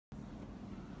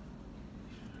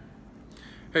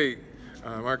Hey,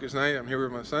 Marcus Knight, I'm here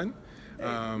with my son.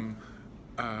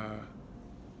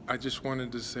 I just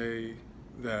wanted to say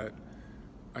that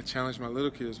I challenged my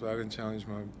little kids, but I didn't challenge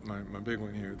my big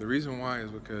one here. The reason why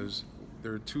is because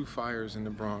there were two fires in the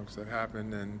Bronx that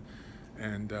happened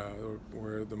and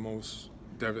were the most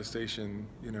devastation,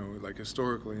 you know, like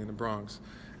historically in the Bronx.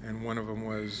 And one of them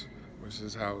was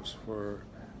his house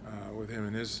with him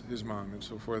and his mom and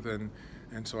so forth.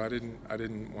 And so I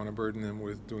didn't want to burden them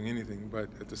with doing anything, but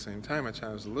at the same time I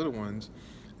challenged the little ones,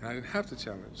 and I didn't have to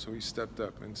challenge. So he stepped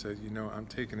up and said, you know, I'm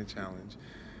taking a challenge.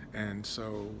 And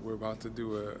so we're about to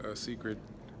do a secret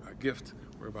gift.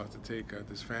 We're about to take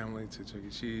this family to Chuck E.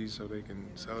 Cheese so they can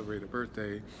celebrate a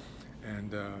birthday.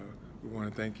 And we want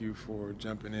to thank you for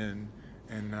jumping in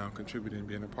and now contributing and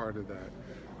being a part of that.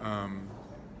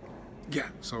 Yeah,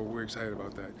 so we're excited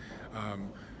about that.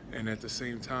 And at the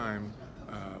same time,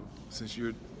 since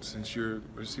you're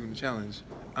receiving the challenge,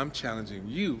 I'm challenging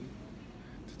you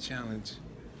to challenge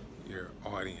your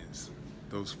audience,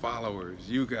 those followers,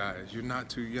 you guys. You're not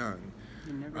too young.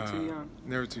 You're never too young.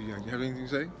 Never too young. You have anything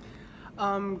to say?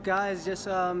 Guys, just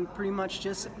pretty much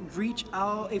just reach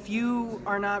out. If you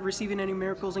are not receiving any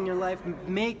miracles in your life,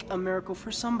 make a miracle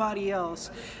for somebody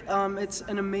else. It's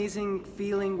an amazing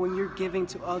feeling when you're giving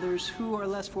to others who are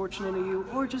less fortunate than you,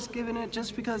 or just giving it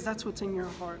just because that's what's in your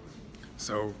heart.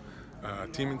 So,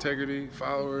 Team Integrity,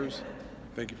 followers,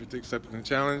 thank you for accepting the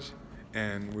challenge,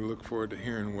 and we look forward to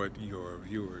hearing what your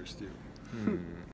viewers do.